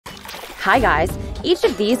Hi guys, each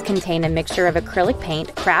of these contain a mixture of acrylic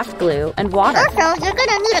paint, craft glue, and water. Also, you're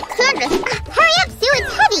gonna need a canvas. Hurry up, Sue,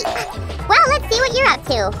 it's heavy. Well, let's see what you're up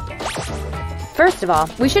to. First of all,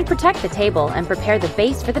 we should protect the table and prepare the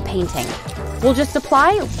base for the painting. We'll just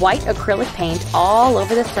apply white acrylic paint all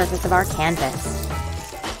over the surface of our canvas.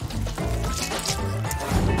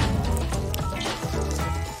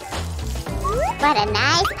 What a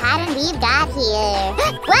nice pattern we've got here.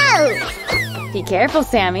 Whoa! Be careful,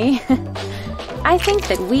 Sammy. I think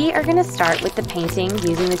that we are going to start with the painting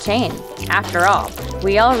using the chain. After all,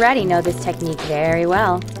 we already know this technique very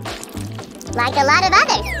well. Like a lot of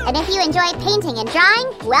others. And if you enjoy painting and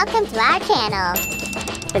drawing, welcome to our channel.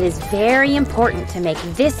 It is very important to make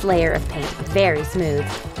this layer of paint very smooth.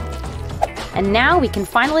 And now we can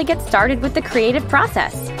finally get started with the creative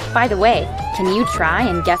process. By the way, can you try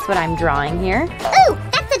and guess what I'm drawing here? Ooh,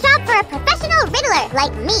 that's a job for a professional riddler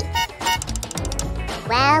like me.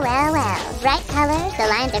 Well, well, well. Bright colors, the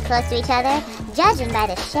lines are close to each other. Judging by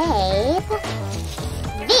the shape...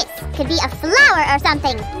 This could be a flower or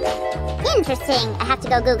something. Interesting. I have to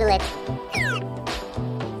go Google it.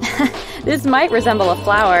 This might resemble a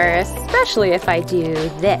flower, especially if I do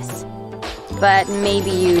this. But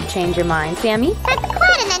maybe you'd change your mind, Sammy? That's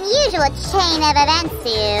quite an unusual chain of events,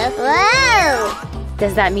 Sue. Whoa!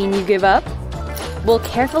 Does that mean you give up? We'll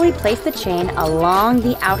carefully place the chain along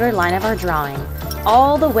the outer line of our drawing.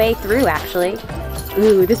 All the way through, actually.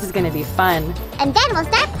 Ooh, this is gonna be fun. And then we'll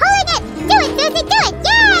start pulling it! Do it, Susie, do it!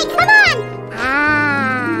 Yay! Come on!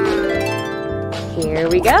 Ah! Here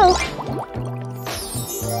we go.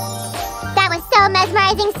 That was so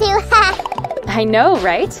mesmerizing, Sue! I know,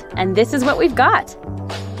 right? And this is what we've got.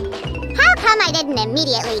 How come I didn't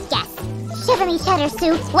immediately guess? Shiver me shudders,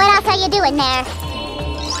 Sue. What else are you doing there?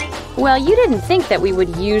 Well, you didn't think that we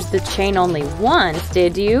would use the chain only once,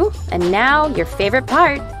 did you? And now, your favorite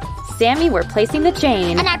part. Sammy, we're placing the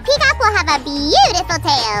chain. And our peacock will have a beautiful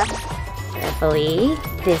tail. Carefully,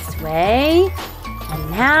 this way.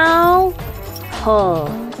 And now, pull.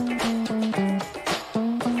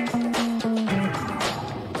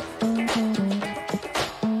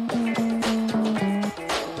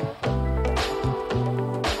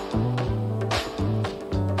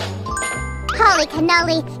 Holy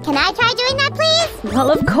cannoli. Can I try doing that, please? Well,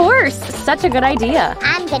 of course. Such a good idea.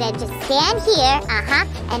 I'm gonna just stand here.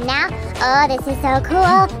 And now, oh, this is so cool.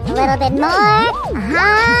 A little bit more.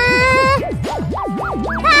 Ah,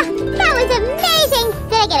 that was amazing.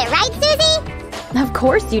 Did I get it right, Susie? Of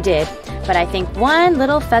course you did. But I think one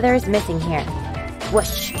little feather is missing here.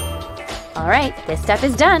 Whoosh. All right, this step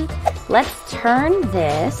is done. Let's turn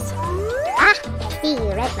this. I see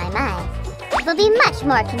you read my mind. It will be much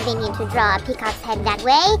more convenient to draw a peacock's head that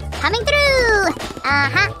way. Coming through!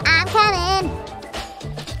 I'm coming.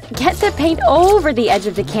 Get the paint over the edge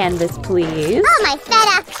of the canvas, please. Oh, my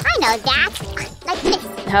feta! I know that. Like this.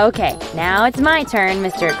 Okay, now it's my turn,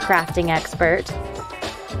 Mr. Crafting Expert.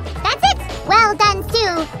 That's it! Well done,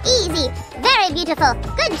 Sue. Easy. Very beautiful.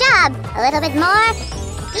 Good job. A little bit more.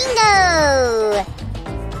 Bingo!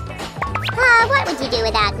 What would you do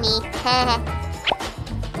without me?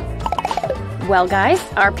 Well, guys,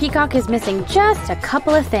 our peacock is missing just a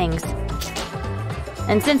couple of things.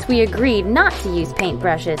 And since we agreed not to use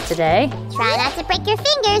paintbrushes today... Try not to break your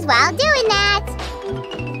fingers while doing that.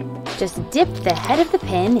 Just dip the head of the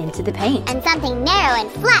pin into the paint. And something narrow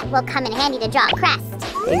and flat will come in handy to draw a crest.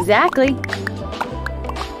 Exactly.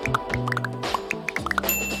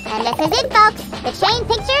 And this is it, folks. The chain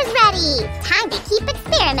picture is ready. Time to keep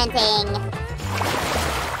experimenting.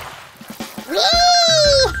 Whee!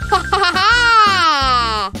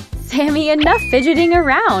 Sammy, enough fidgeting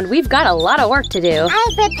around. We've got a lot of work to do. I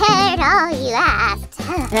prepared all you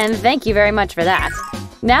asked. And thank you very much for that.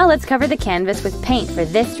 Now let's cover the canvas with paint for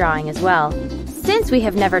this drawing as well. Since we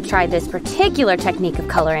have never tried this particular technique of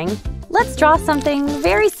coloring, let's draw something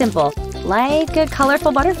very simple, like a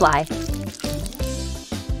colorful butterfly.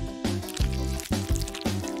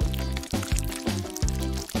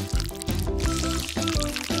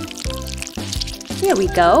 Here we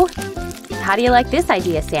go. How do you like this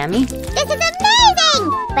idea, Sammy? This is amazing!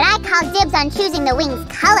 But I call dibs on choosing the wings'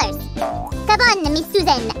 colors. Come on, Miss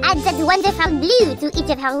Susan, add that wonderful blue to each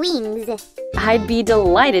of her wings. I'd be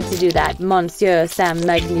delighted to do that, Monsieur Sam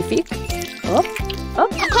Magnifique. Oh.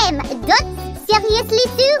 Don't seriously,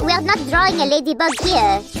 Sue? We're not drawing a ladybug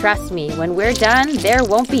here. Trust me, when we're done, there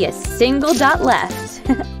won't be a single dot left.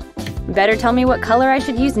 Better tell me what color I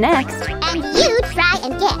should use next. And you try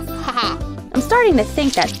and guess. I'm starting to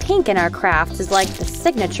think that pink in our crafts is like the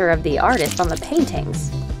signature of the artist on the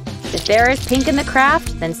paintings. If there is pink in the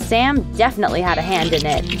craft, then Sam definitely had a hand in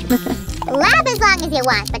it. Laugh as long as you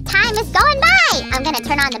want, but time is going by! I'm gonna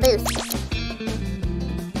turn on the boost.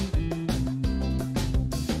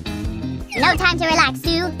 No time to relax,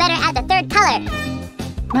 Sue. Better add the third color.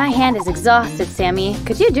 My hand is exhausted, Sammy.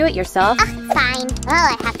 Could you do it yourself? Fine. Well,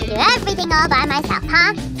 I have to do everything all by myself,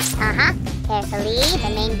 huh? Uh-huh. Carefully. The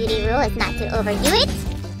main beauty rule is not to overdo it.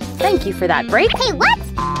 Thank you for that break. Hey, what?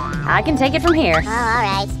 I can take it from here. Oh, all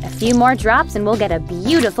right. A few more drops and we'll get a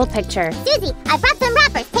beautiful picture. Susie, I brought some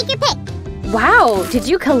wrappers. Take your pick. Wow, did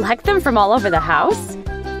you collect them from all over the house?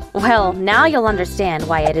 Well, now you'll understand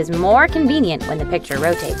why it is more convenient when the picture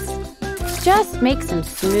rotates. Just make some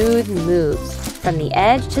smooth moves from the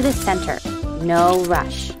edge to the center. No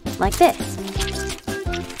rush. Like this.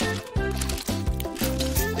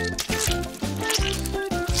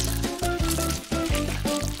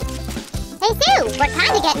 Hey, Sue, we're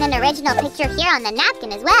kind of getting an original picture here on the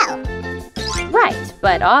napkin as well. Right,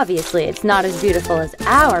 but obviously it's not as beautiful as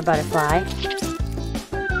our butterfly.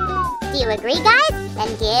 Do you agree, guys? Then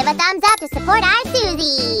give a thumbs up to support our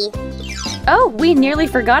Susie. Oh, we nearly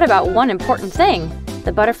forgot about one important thing.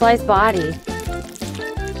 The butterfly's body.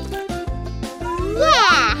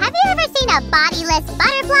 Yeah, have you ever seen a bodiless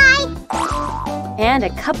butterfly? And a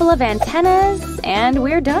couple of antennas, and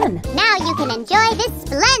we're done. Now you can enjoy this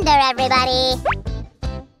splendor, everybody.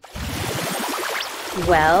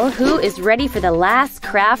 Well, who is ready for the last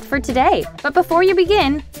craft for today? But before you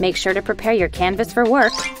begin, make sure to prepare your canvas for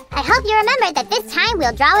work. I hope you remember that this time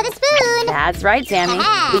we'll draw with a spoon. That's right, Sammy.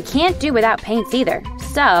 We can't do without paints either.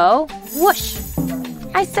 So, whoosh.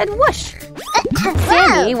 I said whoosh.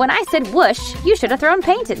 Sammy, when I said whoosh, you should have thrown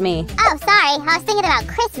paint at me. Oh, sorry. I was thinking about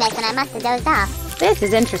Christmas and I must have dozed off. This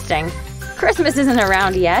is interesting. Christmas isn't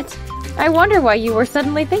around yet. I wonder why you were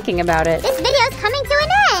suddenly thinking about it. This video's coming to an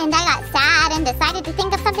end. I got sad and decided to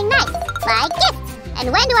think of something nice, like gifts.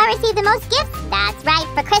 And when do I receive the most gifts? That's right,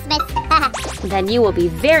 for Christmas. Then you will be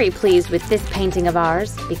very pleased with this painting of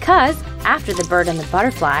ours, because after the bird and the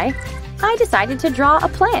butterfly, I decided to draw a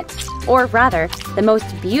plant, or rather, the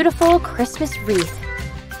most beautiful Christmas wreath.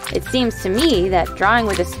 It seems to me that drawing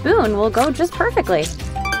with a spoon will go just perfectly.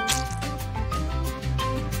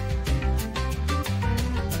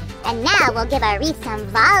 And now we'll give our wreath some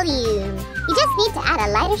volume. You just need to add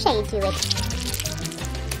a lighter shade to it.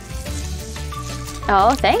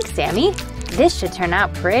 Oh, thanks, Sammy. This should turn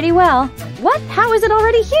out pretty well. What? How is it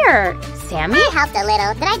already here? Sammy? I helped a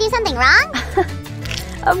little. Did I do something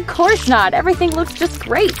wrong? Of course not. Everything looks just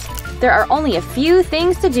great. There are only a few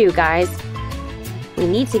things to do, guys. We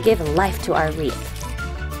need to give life to our wreath.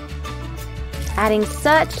 Adding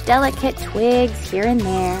such delicate twigs here and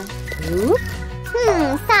there. Oop.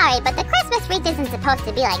 Sorry, but the Christmas wreath isn't supposed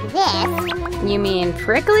to be like this. You mean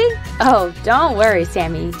prickly? Oh, don't worry,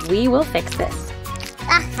 Sammy. We will fix this.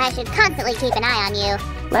 I should constantly keep an eye on you.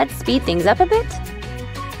 Let's speed things up a bit.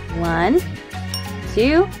 1,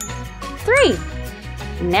 2, 3.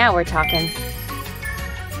 Now we're talking.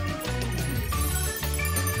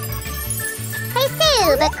 Hey,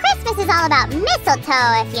 Sue, but Christmas is all about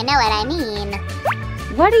mistletoe, if you know what I mean.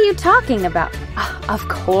 What are you talking about? Of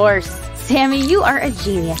course. Sammy, you are a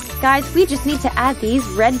genius. Guys, we just need to add these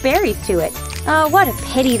red berries to it. Oh, what a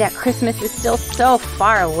pity that Christmas is still so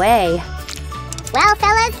far away. Well,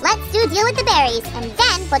 fellas, let's do deal with the berries, and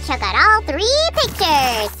then we'll check out all 3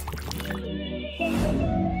 pictures.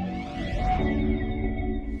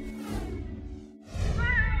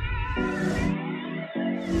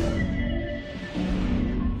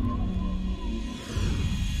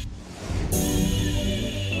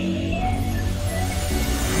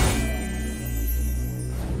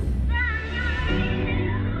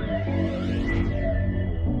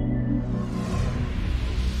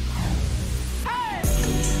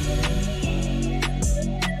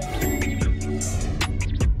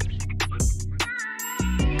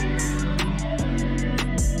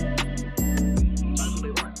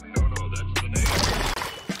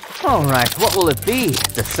 Alright, what will it be?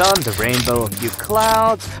 The sun, the rainbow, a few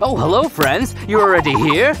clouds. Oh, hello friends! You're already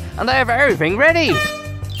here, and I have everything ready!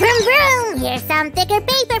 Vroom vroom! Here's some thicker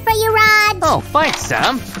paper for you, Rod! Oh, thanks,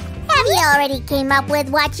 Sam! Have you already came up with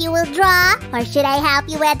what you will draw? Or should I help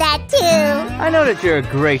you with that too? I know that you're a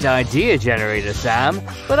great idea generator, Sam,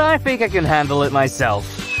 but I think I can handle it myself.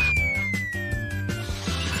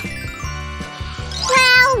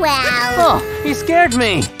 Well. Oh, you scared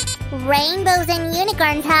me! Rainbows and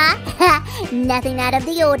unicorns, huh? Nothing out of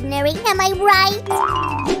the ordinary, am I right?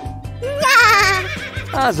 Ah!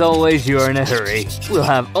 As always, you're in a hurry. We'll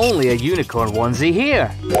have only a unicorn onesie here.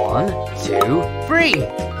 1, 2, 3.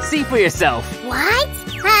 See for yourself. What?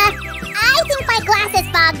 I think my glasses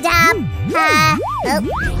fogged up.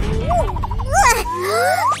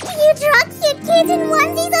 You draw cute kids in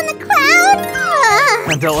onesies on the cloud?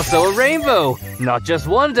 And also a rainbow. Not just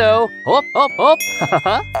one, though. Hop, hop, hop.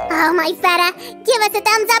 Oh, my feta. Give us a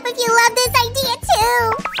thumbs up if you love this idea,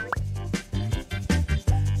 too.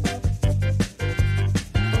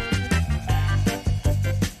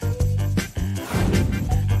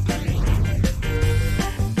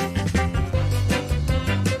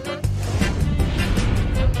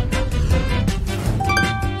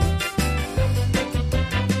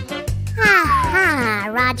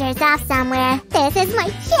 Roger's off somewhere. This is my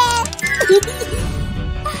chance.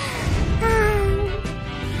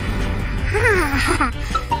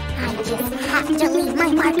 I just have to leave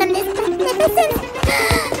my mark on this magnificence.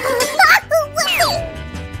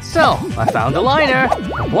 So, I found a liner.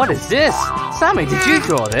 What is this? Sammy, did you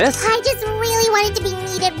draw this? I just really wanted to be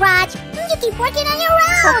needed, Raj. You keep working on your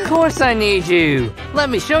own. Of course I need you. Let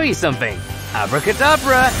me show you something.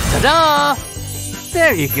 Abracadabra. Ta-da!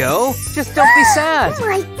 There you go. Just don't be sad.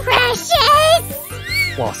 My precious!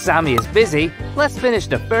 While Sammy is busy, let's finish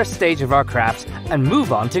the first stage of our crafts and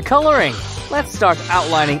move on to coloring. Let's start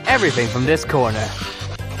outlining everything from this corner.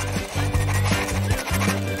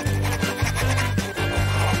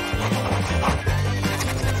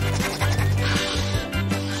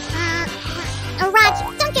 Raj,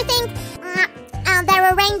 don't you think that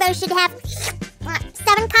a rainbow should have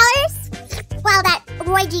 7 colors? Well, that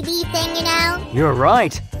Roy GB thing, you know? You're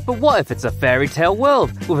right. But what if it's a fairy tale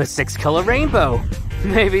world with a 6-color rainbow?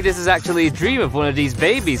 Maybe this is actually a dream of one of these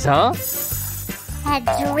babies, huh? A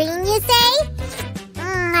dream, you say?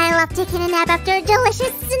 I love taking a nap after a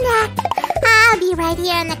delicious snack. I'll be right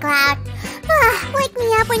here in the cloud. Wake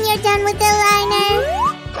me up when you're done with the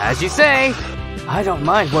liner. As you say. I don't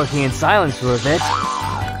mind working in silence for a bit.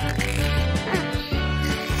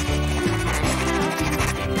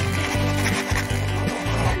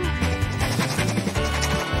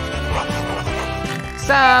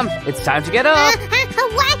 Sam, it's time to get up.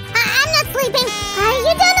 What? I'm not sleeping. Are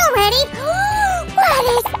you done already? What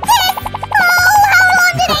is this? Oh, how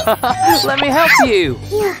long did I sleep? Let me help you.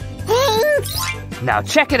 Thanks. Now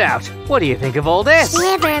check it out. What do you think of all this?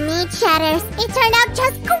 Shiver me chatters. It turned out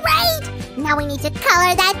just great. Now we need to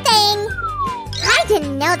color that thing. I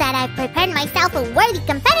didn't know that I prepared myself a worthy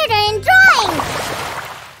competitor in drawing.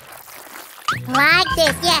 Like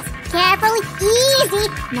this, yes. Carefully, easy.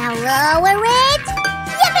 Now lower it.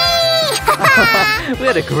 Yippee! We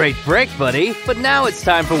had a great break, buddy, but now it's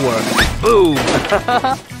time for work. Boom!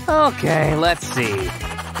 Okay, let's see.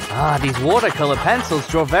 These watercolor pencils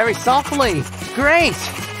draw very softly. Great!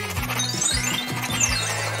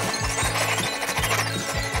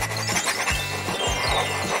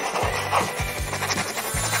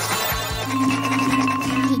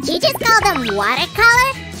 Did you just call them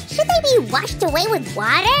watercolor? Should they be washed away with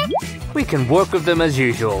water? We can work with them as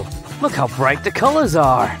usual. Look how bright the colors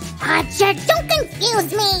are. Roger, don't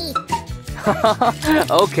confuse me!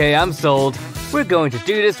 Okay, I'm sold. We're going to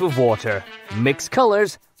do this with water. Mix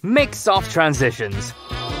colors, make soft transitions.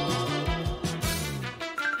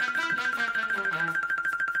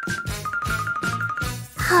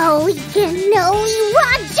 Holy cannoli,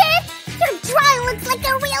 Roger! Your drawing looks like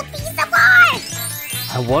a real piece of art!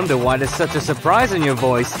 I wonder why there's such a surprise in your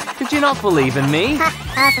voice. Did you not believe in me?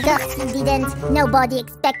 Of course you didn't. Nobody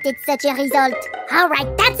expected such a result.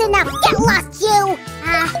 Alright, that's enough. Get lost, you!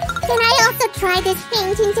 Can I also try this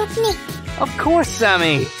painting technique? Of course,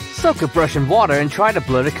 Sammy. Soak a brush in water and try to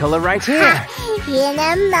blur the color right here. In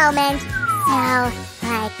a moment. So,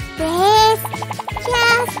 like this.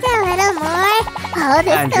 Just a little more. Oh,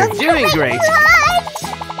 this And you're feels doing so great. large.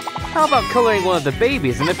 How about coloring one of the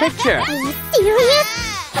babies in the picture? Are you serious?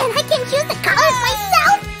 And I can choose the colors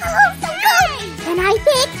myself? Oh, so good! And I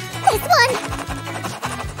pick this one.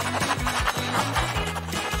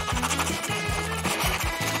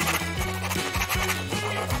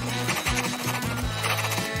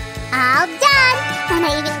 All done! And I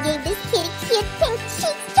even gave this kitty cute pink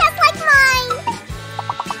cheeks just like mine!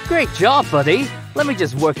 Great job, buddy. Let me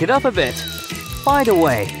just work it up a bit. By the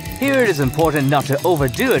way, here it is important not to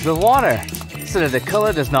overdo it with water, so that the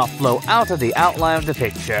color does not flow out of the outline of the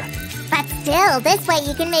picture. But still, this way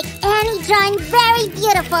you can make any drawing very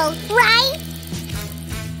beautiful, right?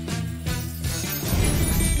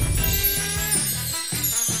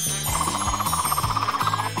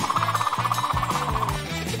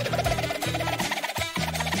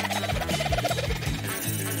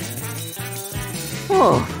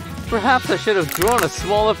 Oh, perhaps I should have drawn a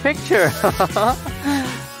smaller picture.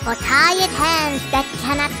 For tired hands that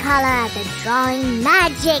cannot color, the drawing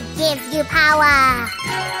magic gives you power.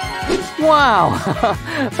 Wow,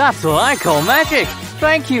 that's what I call magic.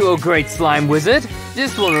 Thank you, oh great slime wizard.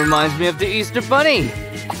 This one reminds me of the Easter Bunny.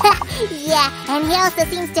 Yeah, and he also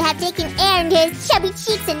seems to have taken air into his chubby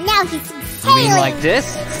cheeks and now he's You mean like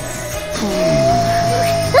this?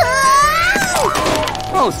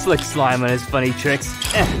 Oh, slick slime and his funny tricks.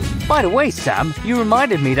 By the way, Sam, you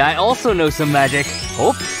reminded me that I also know some magic.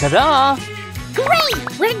 Oh, ta-da!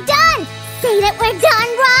 Great! We're done! Say that we're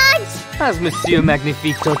done, Raj! Has Monsieur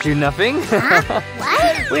Magnifique taught you nothing? Huh?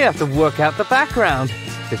 What? We have to work out the background.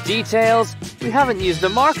 The details. We haven't used the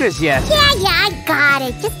markers yet. Yeah, I got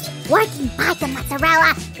it. Just keep working by the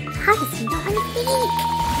mozzarella. Harvesting the honey.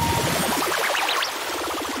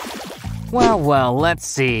 Well, let's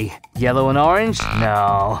see. Yellow and orange?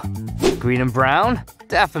 No. Green and brown?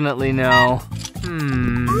 Definitely no.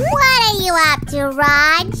 What are you up to,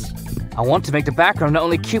 Raj? I want to make the background not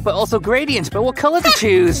only cute but also gradient, but what color to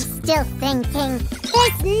choose? Still thinking.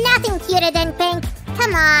 There's nothing cuter than pink.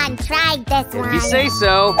 Come on, try this one. If you say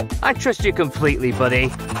so. I trust you completely,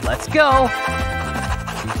 buddy. Let's go.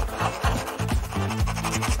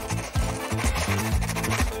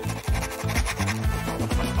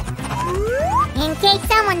 In case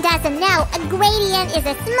someone doesn't know, a gradient is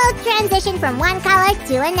a smooth transition from one color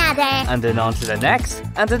to another. And then on to the next,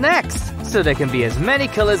 and the next. So there can be as many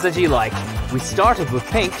colors as you like. We started with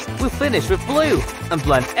pink, we'll finish with blue, and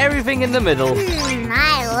blend everything in the middle.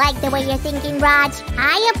 I like the way you're thinking, Raj.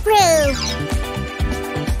 I approve.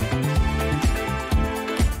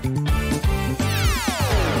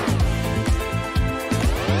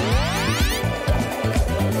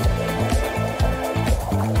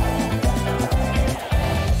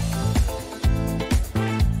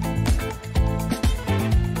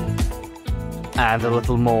 And a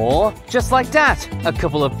little more. Just like that. A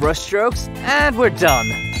couple of brush strokes, and we're done.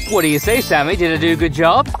 What do you say, Sammy? Did I do a good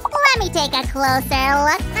job? Let me take a closer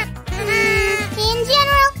look. In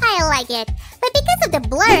general, I like it. But because of the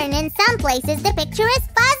blurring in some places, the picture is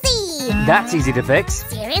fuzzy. That's easy to fix.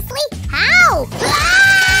 Seriously? How?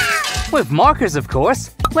 With markers, of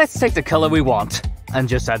course. Let's take the color we want. And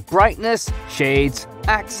just add brightness, shades,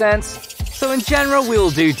 accents. So in general, we'll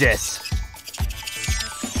do this.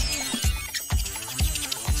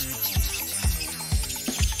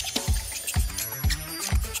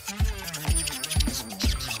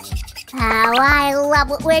 Oh, I love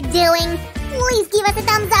what we're doing. Please give us a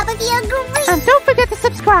thumbs up if you agree. And don't forget to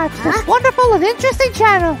subscribe to this wonderful and interesting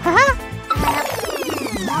channel.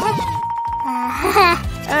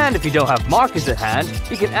 And if you don't have markers at hand,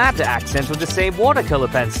 you can add the accents with the same watercolor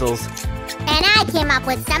pencils. And I came up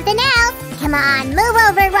with something else. Come on, move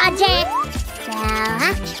over, Roger.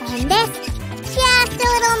 So, and this. Just a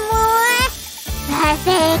little more.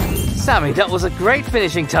 Perfect. Sammy, that was a great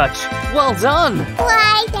finishing touch. Well done.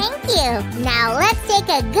 Why, thank you. Now let's take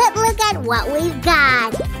a good look at what we've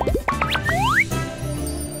got.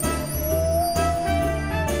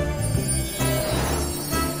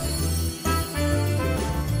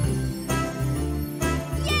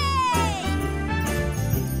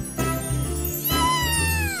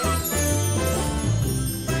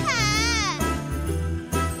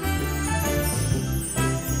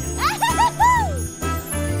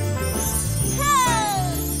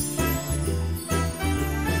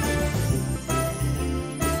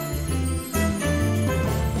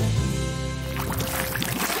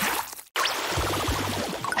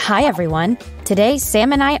 Hi everyone. Today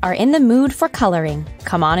Sam and I are in the mood for coloring.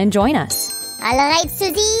 Come on and join us. All right,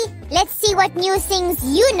 Susie. Let's see what new things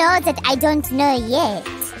you know that I don't know yet.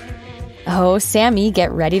 Oh, Sammy,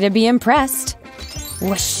 get ready to be impressed.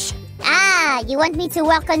 Whoosh. Ah, you want me to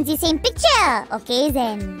work on the same picture? Okay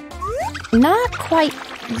then. Not quite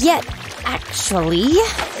yet, actually.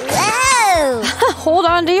 Whoa! Hold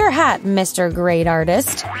on to your hat, Mr. Great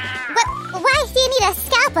Artist. But why do you need a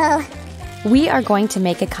scalpel? We are going to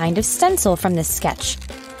make a kind of stencil from this sketch.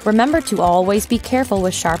 Remember to always be careful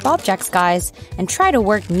with sharp objects, guys, and try to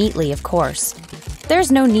work neatly, of course.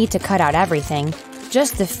 There's no need to cut out everything,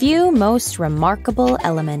 just the few most remarkable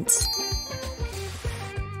elements.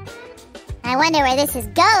 I wonder where this is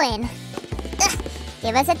going. Ugh.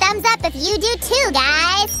 Give us a thumbs up if you do too,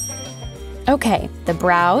 guys. Okay, the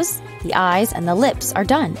brows, the eyes, and the lips are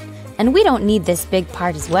done. And we don't need this big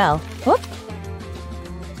part as well. Whoop.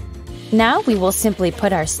 Now we will simply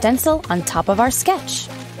put our stencil on top of our sketch.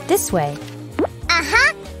 This way.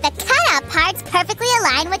 Uh-huh. The cutout parts perfectly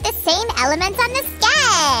align with the same elements on the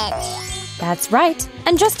sketch. That's right.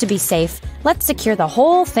 And just to be safe, let's secure the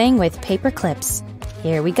whole thing with paper clips.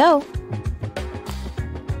 Here we go.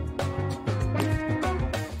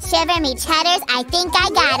 Shiver me cheddars, I think I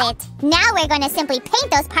got it. Now we're going to simply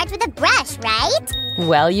paint those parts with a brush, right?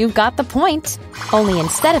 Well, you've got the point. Only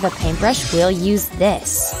instead of a paintbrush, we'll use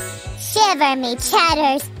this. Shiver me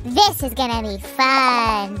chatters. This is gonna be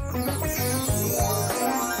fun.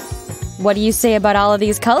 What do you say about all of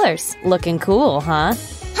these colors? Looking cool, huh?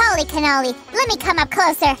 Holy cannoli, let me come up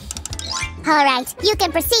closer. All right, you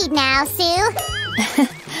can proceed now, Sue.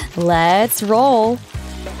 Let's roll.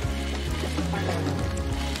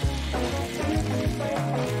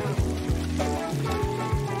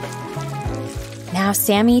 Now,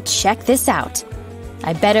 Sammy, check this out.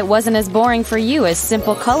 I bet it wasn't as boring for you as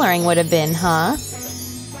simple coloring would have been, huh?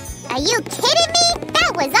 Are you kidding me?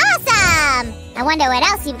 That was awesome! I wonder what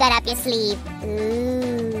else you've got up your sleeve.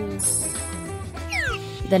 Ooh.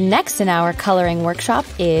 The next in our coloring workshop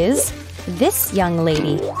is this young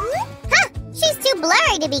lady. Huh! She's too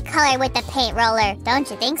blurry to be colored with the paint roller. Don't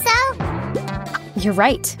you think so? You're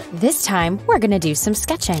right. This time, we're gonna do some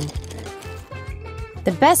sketching.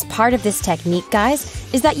 The best part of this technique,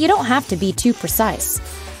 guys, is that you don't have to be too precise.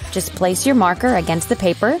 Just place your marker against the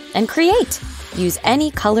paper and create. Use any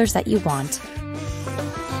colors that you want.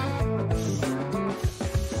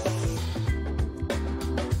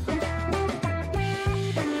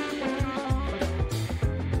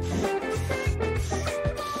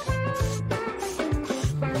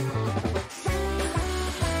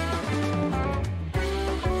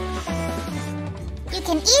 You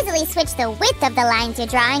can easily switch the width of the lines you're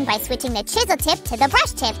drawing by switching the chisel tip to the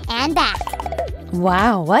brush tip and back.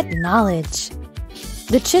 Wow, what knowledge!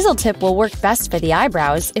 The chisel tip will work best for the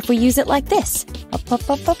eyebrows if we use it like this. Up, up,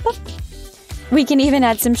 up, up, up. We can even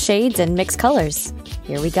add some shades and mix colors.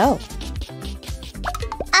 Here we go.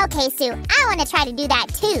 Okay, Sue, I want to try to do that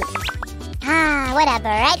too. Ah, what a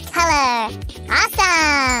bright color.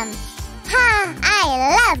 Awesome! Ah,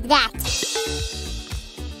 I love that.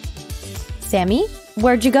 Sammy,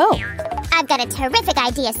 where'd you go? I've got a terrific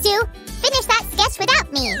idea, Sue. Finish that sketch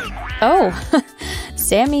without me. Oh,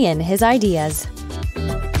 Sammy and his ideas.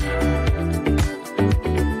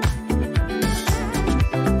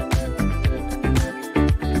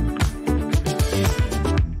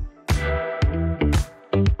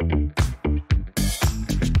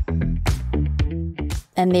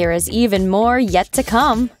 And there is even more yet to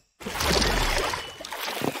come.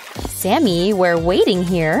 Sammy, we're waiting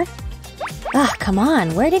here. Ah, come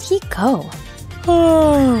on, where did he go?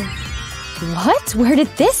 Oh. What? Where did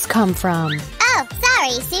this come from? Oh,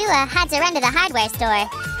 sorry, Sue. Had to run to the hardware store.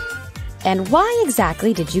 And why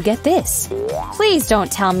exactly did you get this? Please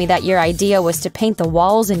don't tell me that your idea was to paint the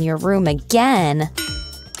walls in your room again.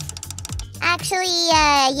 Actually,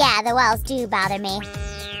 yeah, the walls do bother me.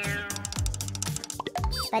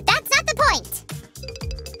 But that's not the point.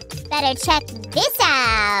 Better check this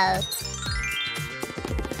out.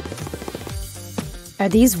 Are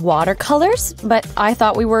these watercolors? But I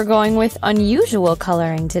thought we were going with unusual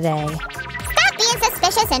coloring today. Stop being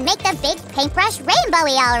suspicious and make the big paintbrush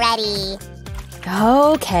rainbowy already.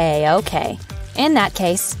 Okay. In that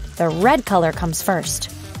case, the red color comes first.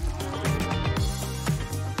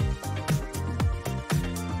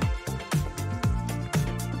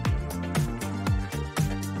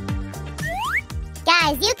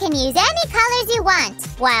 Guys, you can use any colors you want,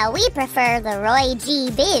 while we prefer the Roy G.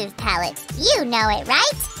 Biv palette. You know it,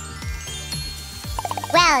 right?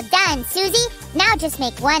 Well done, Susie. Now just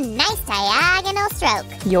make one nice diagonal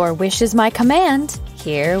stroke. Your wish is my command.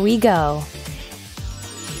 Here we go.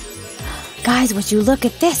 Guys, would you look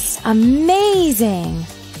at this? Amazing!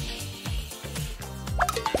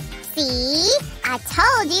 See? I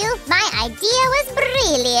told you, my idea was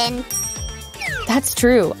brilliant. That's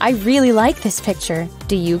true. I really like this picture.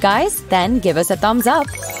 Do you guys? Then give us a thumbs up.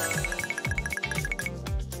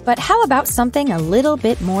 But how about something a little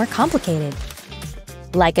bit more complicated?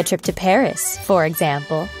 Like a trip to Paris, for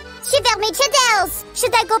example. Shiver me chadels!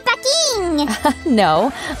 Should I go packing?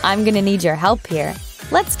 No, I'm gonna need your help here.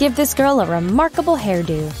 Let's give this girl a remarkable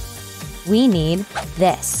hairdo. We need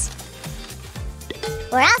this.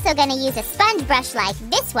 We're also gonna use a sponge brush like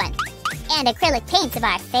this one. And acrylic paints of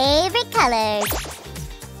our favorite colors.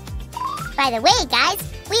 By the way, guys,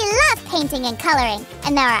 we love painting and coloring,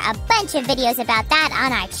 and there are a bunch of videos about that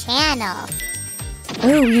on our channel.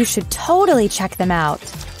 Ooh, you should totally check them out.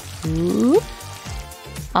 Ooh.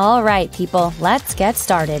 All right, people, let's get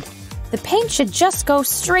started. The paint should just go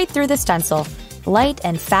straight through the stencil. Light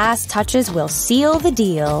and fast touches will seal the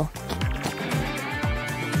deal.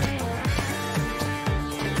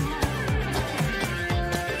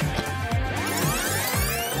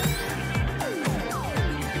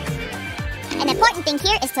 An important thing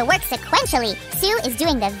here is to work sequentially. Sue is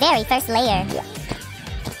doing the very first layer.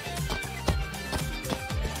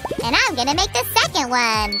 And And I'm gonna make the second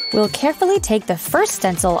one. We'll carefully take the first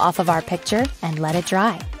stencil off of our picture and let it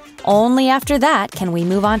dry. Only after that can we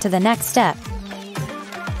move on to the next step.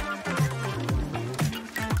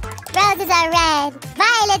 Roses are red,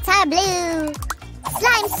 violets are blue.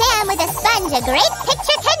 Slime Sam with a sponge, a great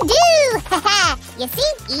picture can do! Haha, you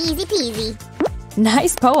see? Easy peasy.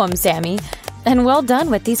 Nice poem, Sammy. And well done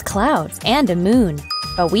with these clouds and a moon.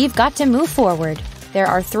 But we've got to move forward. There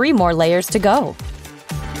are 3 more layers to go.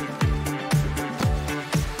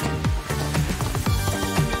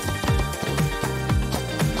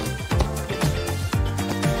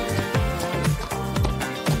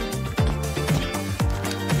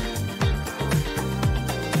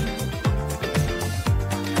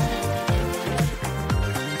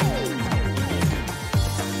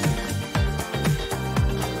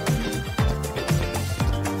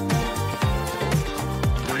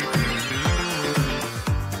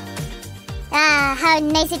 How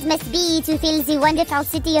nice it must be to feel the wonderful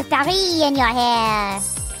city of Paris in your hair.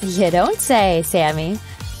 You don't say, Sammy.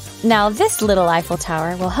 Now this little Eiffel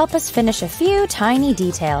Tower will help us finish a few tiny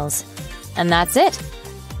details. And that's it.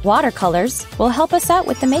 Watercolors will help us out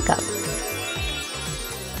with the makeup.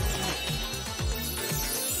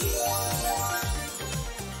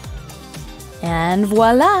 And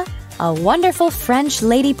voila! A wonderful French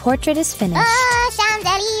lady portrait is finished. Oh,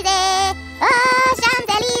 Champs-Élysées! Oh,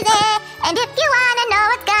 Champs-Élysées! And if you wanna know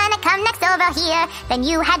what's gonna come next over here, then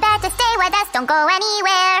you had better stay with us, don't go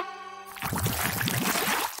anywhere.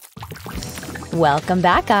 Welcome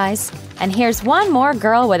back, guys. And here's one more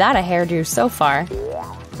girl without a hairdo so far.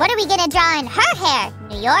 What are we gonna draw in her hair?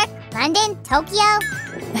 New York? London? Tokyo?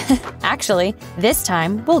 Actually, this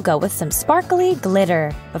time we'll go with some sparkly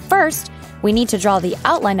glitter. But first, we need to draw the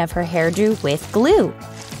outline of her hairdo with glue.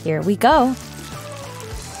 Here we go.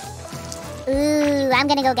 Ooh, I'm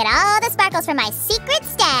gonna go get all the sparkles from my secret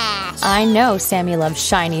stash. I know Sammy loves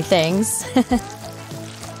shiny things.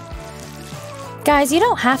 Guys, you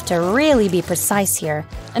don't have to really be precise here.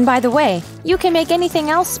 And by the way, you can make anything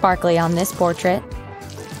else sparkly on this portrait.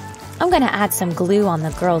 I'm gonna add some glue on the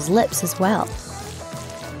girl's lips as well.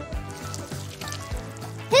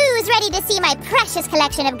 Who's ready to see my precious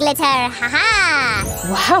collection of glitter?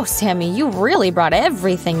 Haha! Wow, Sammy, you really brought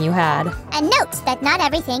everything you had. And note that not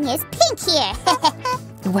everything is pink here.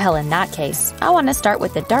 Well, in that case, I want to start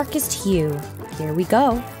with the darkest hue. Here we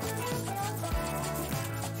go.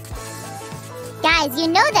 Guys, you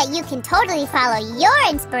know that you can totally follow your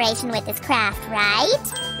inspiration with this craft, right?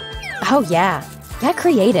 Oh yeah, get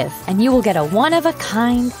creative and you will get a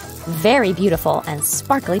one-of-a-kind, very beautiful and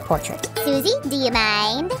sparkly portrait. Susie, do you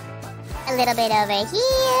mind? A little bit over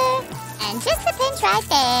here, and just a pinch right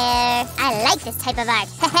there. I like this type of art.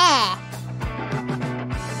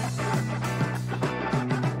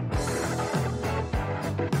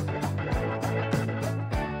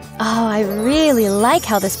 Oh, I really like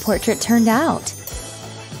how this portrait turned out.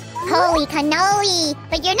 Holy cannoli!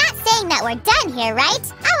 But you're not saying that we're done here,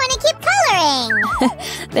 right? I want to keep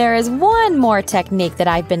coloring! There is one more technique that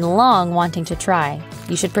I've been long wanting to try.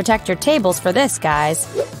 You should protect your tables for this, guys.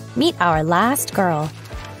 Meet our last girl.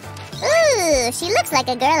 Ooh, she looks like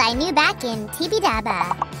a girl I knew back in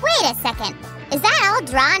Tibidaba. Wait a second. Is that all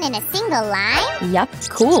drawn in a single line? Yup,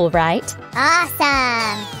 cool, right?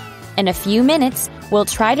 Awesome! In a few minutes, we'll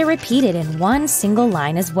try to repeat it in one single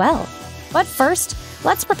line as well. But first,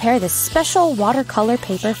 let's prepare this special watercolor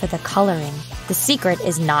paper for the coloring. The secret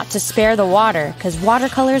is not to spare the water, because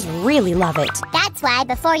watercolors really love it. That's why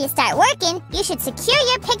before you start working, you should secure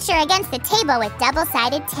your picture against the table with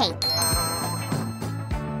double-sided tape.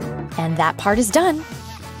 And that part is done.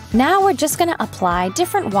 Now we're just going to apply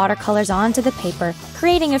different watercolors onto the paper,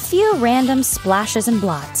 creating a few random splashes and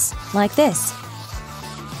blots, like this.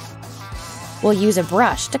 We'll use a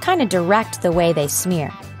brush to kind of direct the way they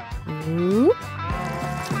smear. Ooh.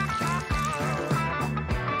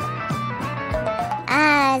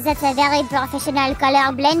 Ah, that's a very professional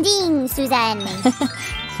color blending, Suzanne.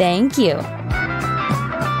 Thank you.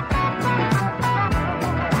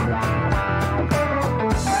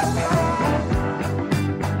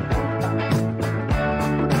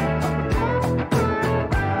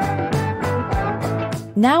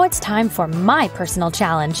 Now it's time for my personal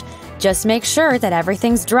challenge. Just make sure that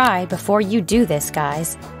everything's dry before you do this,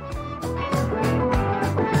 guys.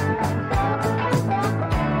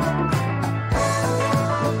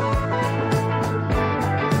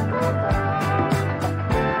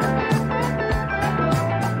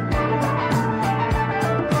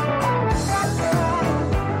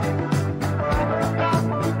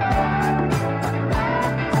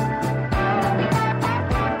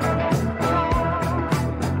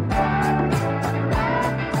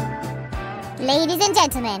 Ladies and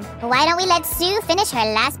gentlemen, why don't we let Sue finish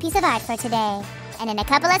her last piece of art for today? And in a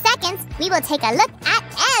couple of seconds, we will take a look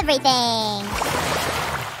at everything.